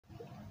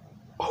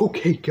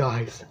Okay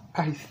guys,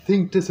 I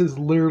think this is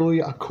literally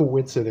a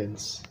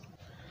coincidence.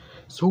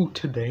 So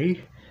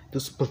today, the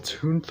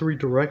Splatoon 3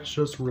 Direct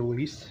just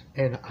released,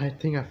 and I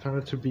think I found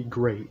it to be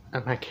great,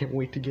 and I can't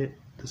wait to get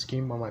this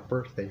game on my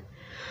birthday.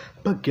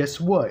 But guess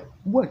what?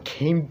 What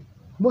came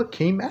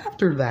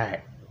after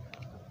that?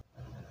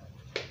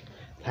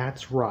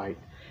 That's right.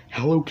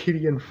 Hello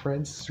Kitty and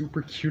Friends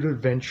Super Cute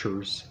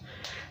Adventures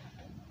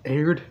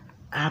aired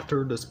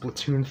after the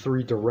Splatoon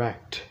 3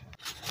 Direct.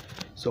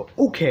 So,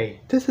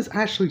 okay, this is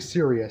actually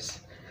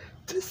serious.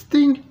 This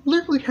thing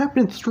literally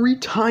happened 3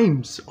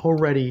 times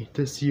already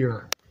this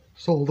year.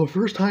 So the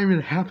first time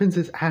it happens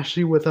is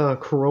actually with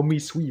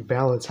Kuromi Sweet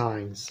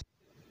Valentines.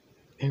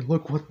 And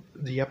look what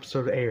the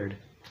episode aired.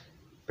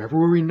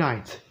 February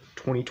 9th,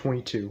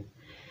 2022.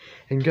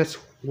 And guess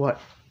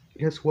what?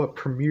 Guess what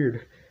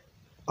premiered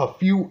a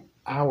few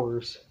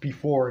hours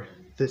before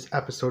this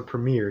episode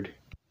premiered?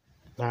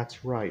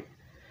 That's right.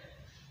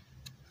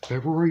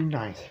 February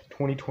 9th,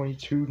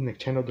 2022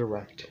 Nintendo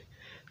Direct.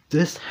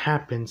 This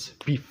happens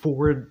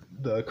before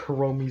the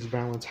Kuromi's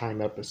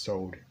Valentine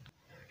episode.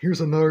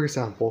 Here's another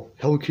example.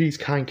 Hello Kitty's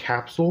Kind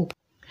Capsule.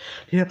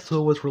 The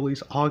episode was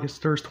released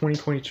August 3rd,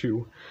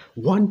 2022,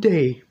 one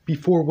day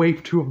before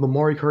Wave 2 of the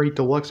Mario Kart 8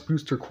 Deluxe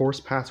Booster Course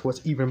Pass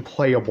was even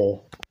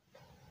playable.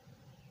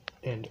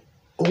 And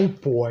oh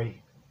boy,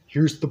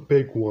 here's the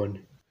big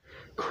one.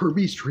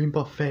 Kirby's Dream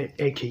Buffet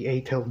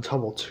aka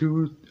Teletubble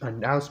 2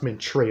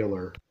 announcement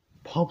trailer.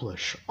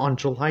 Published on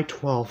July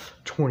 12th,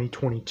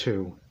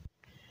 2022.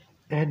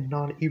 And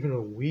not even a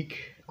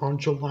week, on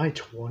July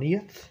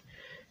 20th,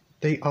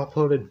 they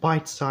uploaded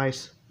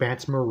bite-sized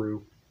Bats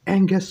Maru.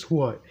 And guess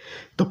what?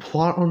 The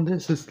plot on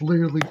this is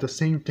literally the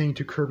same thing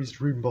to Kirby's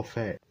Dream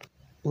Buffet.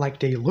 Like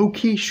they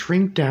low-key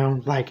shrink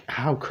down like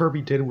how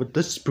Kirby did with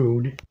the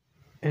spoon,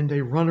 and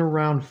they run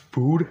around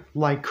food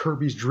like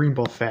Kirby's Dream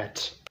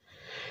Buffet.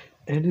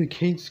 And the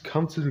case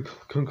comes to the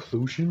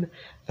conclusion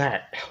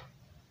that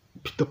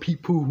the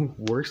people who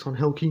works on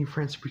Hello Kitty and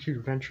Friends Super Cute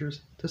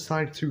Adventures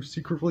decided to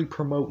secretly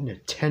promote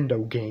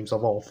Nintendo games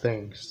of all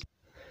things.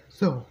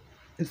 So,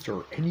 is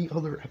there any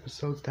other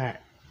episodes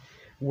that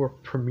were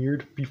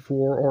premiered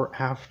before or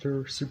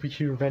after Super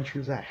Cute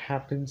Adventures that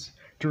happens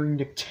during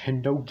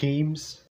Nintendo games?